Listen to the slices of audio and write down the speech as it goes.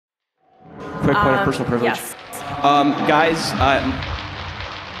quick point of personal privilege? Yes. Guys,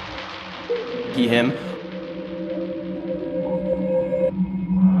 him.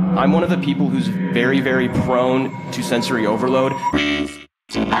 I'm one of the people who's very, very prone to sensory overload.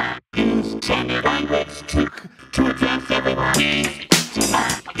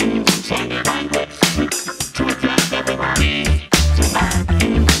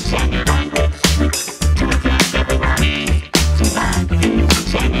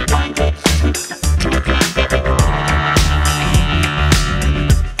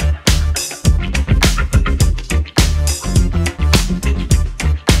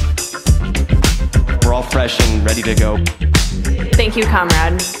 We're all fresh and ready to go. Thank you,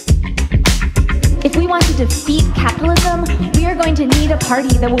 comrade. If we want to defeat capitalism, we are going to need a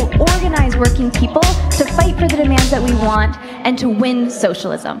party that will organize working people to fight for the demands that we want and to win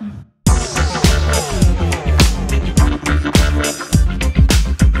socialism.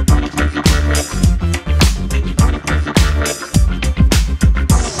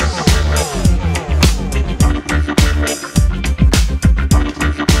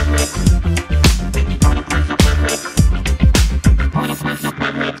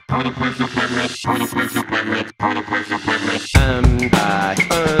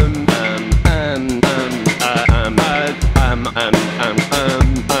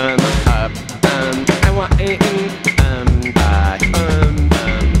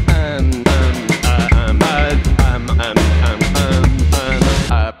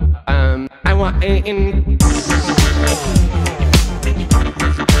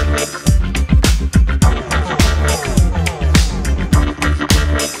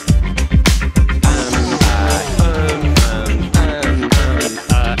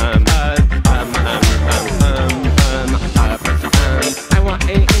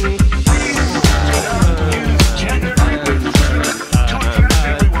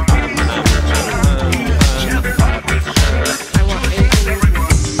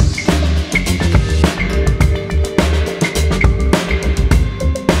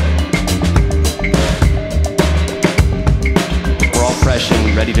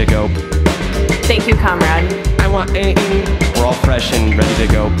 Ready to go. Thank you, comrade. We're all fresh and ready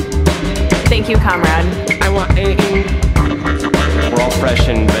to go. Thank you, comrade. We're all fresh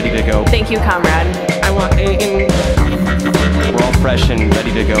and ready to go. Thank you, comrade. We're all fresh and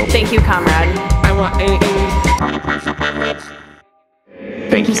ready to go. Thank you, comrade.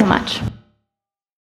 Thank you so much.